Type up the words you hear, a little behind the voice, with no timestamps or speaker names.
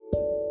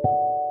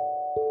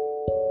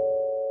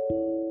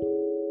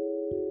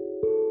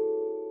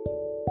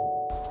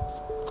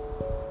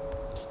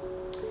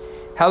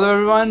Hello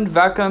everyone,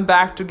 welcome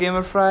back to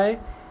Gamerfry.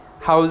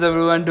 How's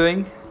everyone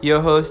doing?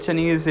 Your host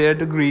Chani is here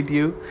to greet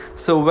you.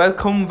 So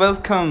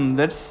welcome.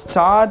 Let's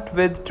start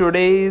with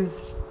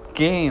today's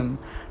game.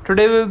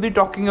 Today we'll be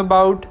talking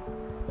about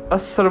a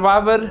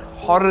survivor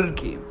horror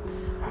game.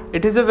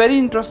 It is a very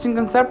interesting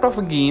concept of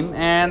a game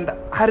and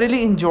I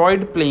really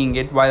enjoyed playing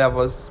it while I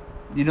was,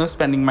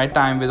 spending my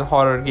time with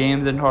horror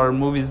games and horror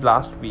movies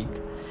last week.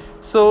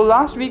 So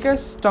last week I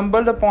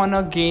stumbled upon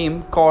a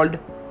game called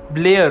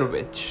Blair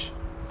Witch.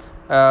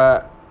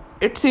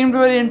 It seemed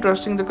very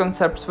interesting. The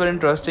concepts were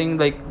interesting,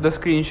 like the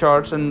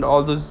screenshots and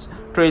all those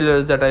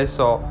trailers that I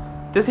saw.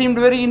 They seemed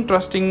very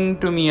interesting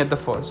to me at the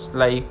first.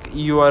 Like,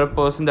 you are a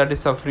person that is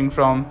suffering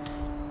from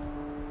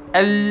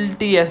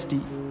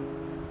LTSD.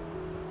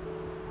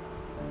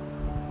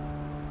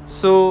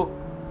 So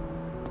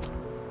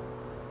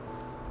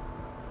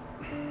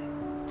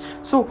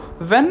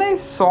when I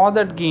saw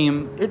that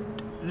game, it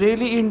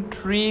really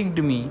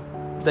intrigued me.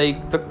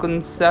 Like, the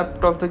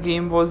concept of the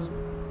game was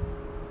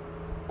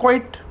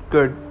quite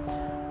good.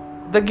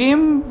 The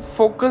game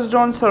focused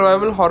on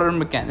survival horror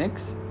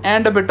mechanics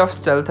and a bit of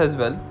stealth as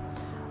well.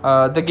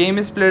 The game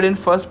is played in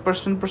first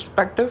person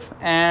perspective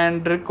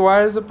and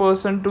requires a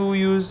person to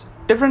use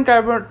different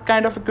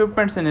kind of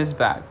equipments in his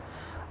bag.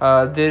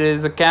 There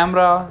is a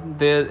camera,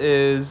 there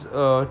is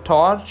a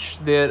torch,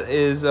 there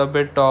is a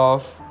bit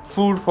of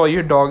food for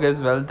your dog as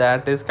well.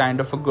 That is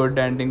kind of a good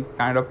ending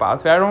kind of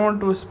pathway. I don't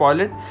want to spoil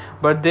it,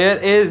 but there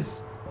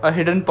is a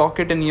hidden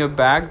pocket in your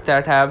bag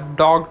that have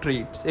dog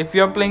treats. If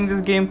you are playing this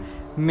game,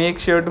 make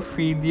sure to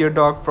feed your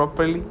dog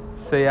properly.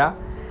 So yeah,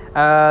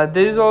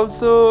 there is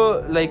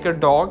also like a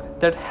dog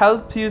that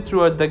helps you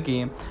throughout the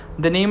game.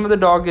 The name of the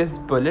dog is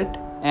Bullet,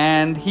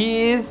 and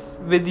he is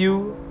with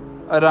you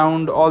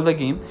around all the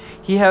game.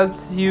 He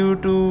helps you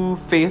to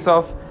face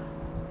off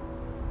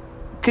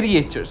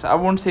creatures. I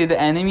won't say the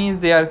enemies,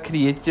 they are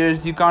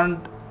creatures. You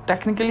can't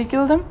technically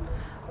kill them,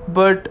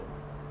 but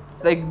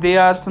like they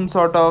are some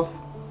sort of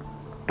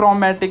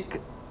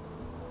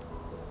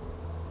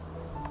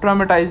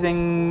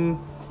traumatizing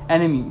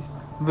enemies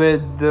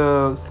with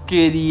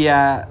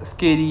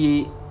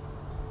scary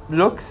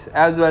looks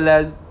as well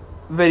as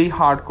very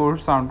hardcore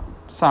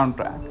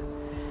soundtrack.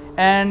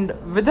 And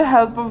with the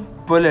help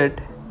of Bullet,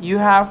 you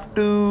have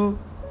to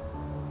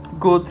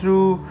go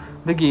through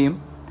the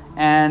game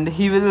and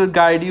he will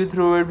guide you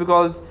through it,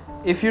 because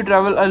if you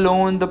travel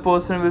alone, the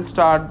person will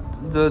start,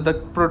 the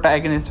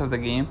protagonist of the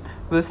game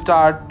will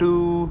start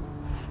to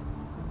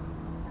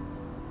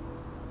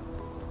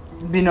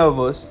be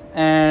nervous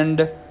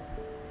and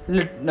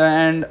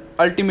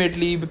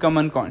ultimately become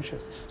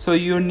unconscious. So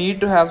you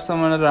need to have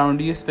someone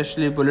around you,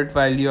 especially Bullet,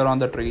 while you're on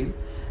the trail.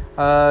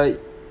 The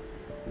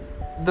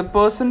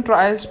person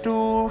tries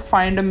to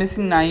find a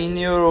missing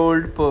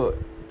 9-year-old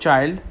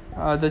child.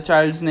 The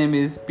child's name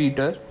is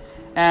Peter,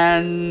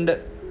 and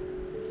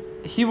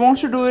he wants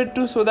to do it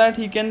so that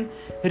he can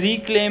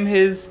reclaim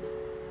his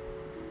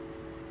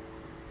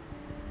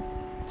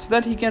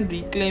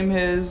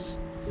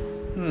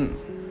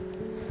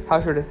how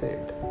should I say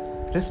it,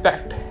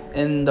 respect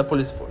in the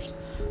police force.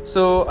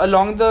 So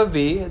along the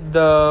way,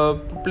 the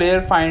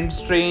player finds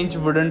strange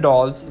wooden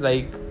dolls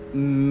like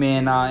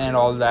Mena and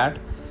all that,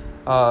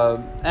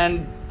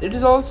 and it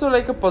is also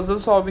like a puzzle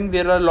solving.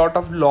 There are a lot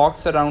of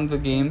locks around the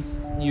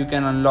games. You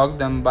can unlock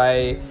them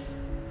by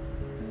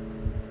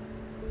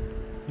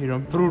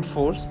brute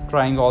force,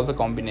 trying all the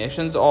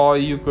combinations, or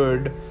you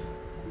could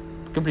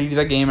complete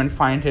the game and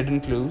find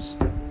hidden clues.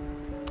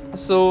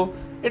 So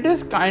it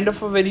is kind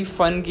of a very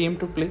fun game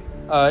to play.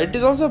 It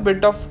is also a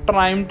bit of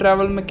time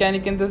travel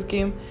mechanic in this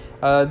game.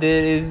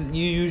 You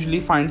usually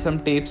find some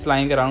tapes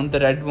lying around, the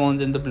red ones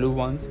and the blue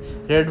ones.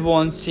 Red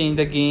ones change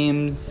the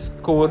game's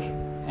core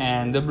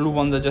and the blue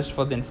ones are just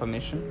for the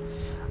information.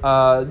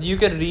 You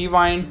can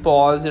rewind,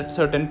 pause at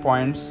certain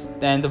points,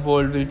 then the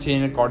world will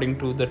change according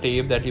to the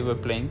tape that you were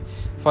playing.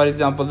 For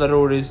example, the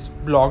road is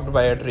blocked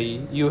by a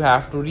tree. You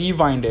have to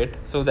rewind it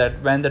so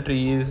that when the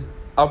tree is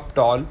up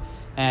tall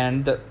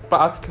and the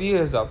path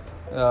clears up.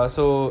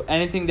 So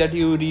anything that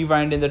you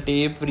rewind in the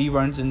tape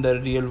rewinds in the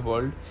real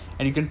world,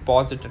 and you can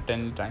pause it at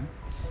any time.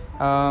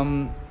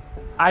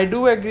 I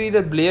do agree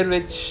that Blair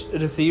Witch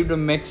received a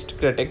mixed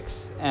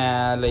critics.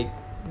 Like,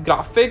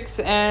 graphics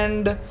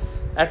and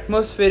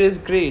atmosphere is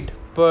great,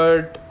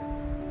 but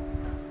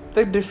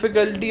the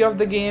difficulty of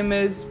the game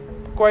is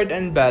quite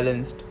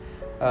unbalanced.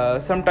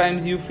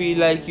 Sometimes you feel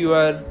like you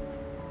are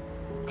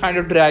kind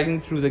of dragging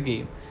through the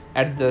game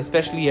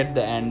especially at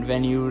the end,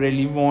 when you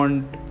really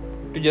want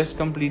to just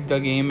complete the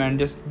game and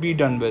just be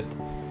done with.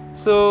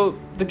 So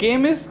the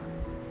game is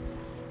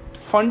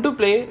fun to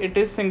play. It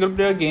is single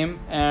player game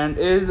and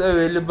is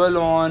available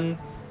on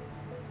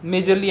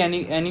majorly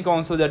any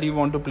console that you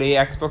want to play: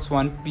 Xbox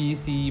One,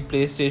 PC,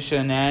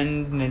 PlayStation,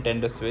 and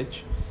Nintendo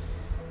Switch.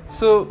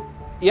 So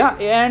yeah,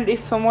 and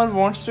if someone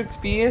wants to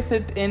experience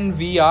it in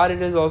VR,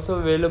 it is also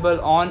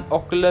available on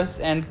Oculus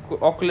and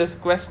Oculus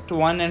Quest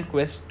 1 and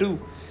Quest 2.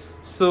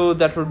 So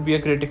that would be a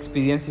great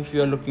experience if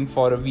you are looking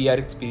for a VR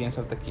experience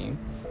of the game.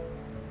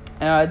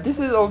 This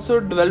is also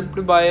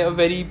developed by a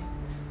very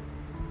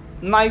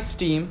nice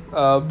team,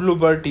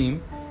 Bluebird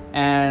team,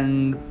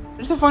 and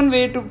it's a fun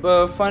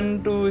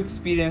to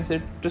experience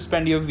it, to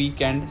spend your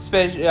weekend.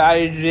 Especially,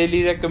 I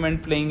really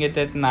recommend playing it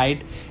at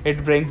night.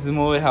 It brings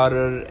more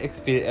horror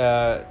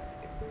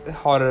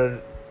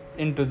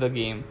into the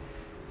game.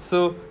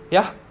 So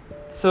yeah,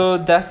 so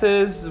this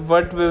is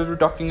what we'll be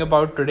talking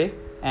about today,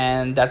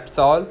 and that's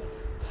all.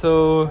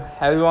 So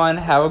everyone,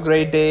 have a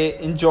great day,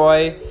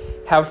 enjoy,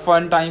 have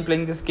fun time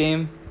playing this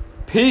game.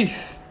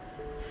 Peace.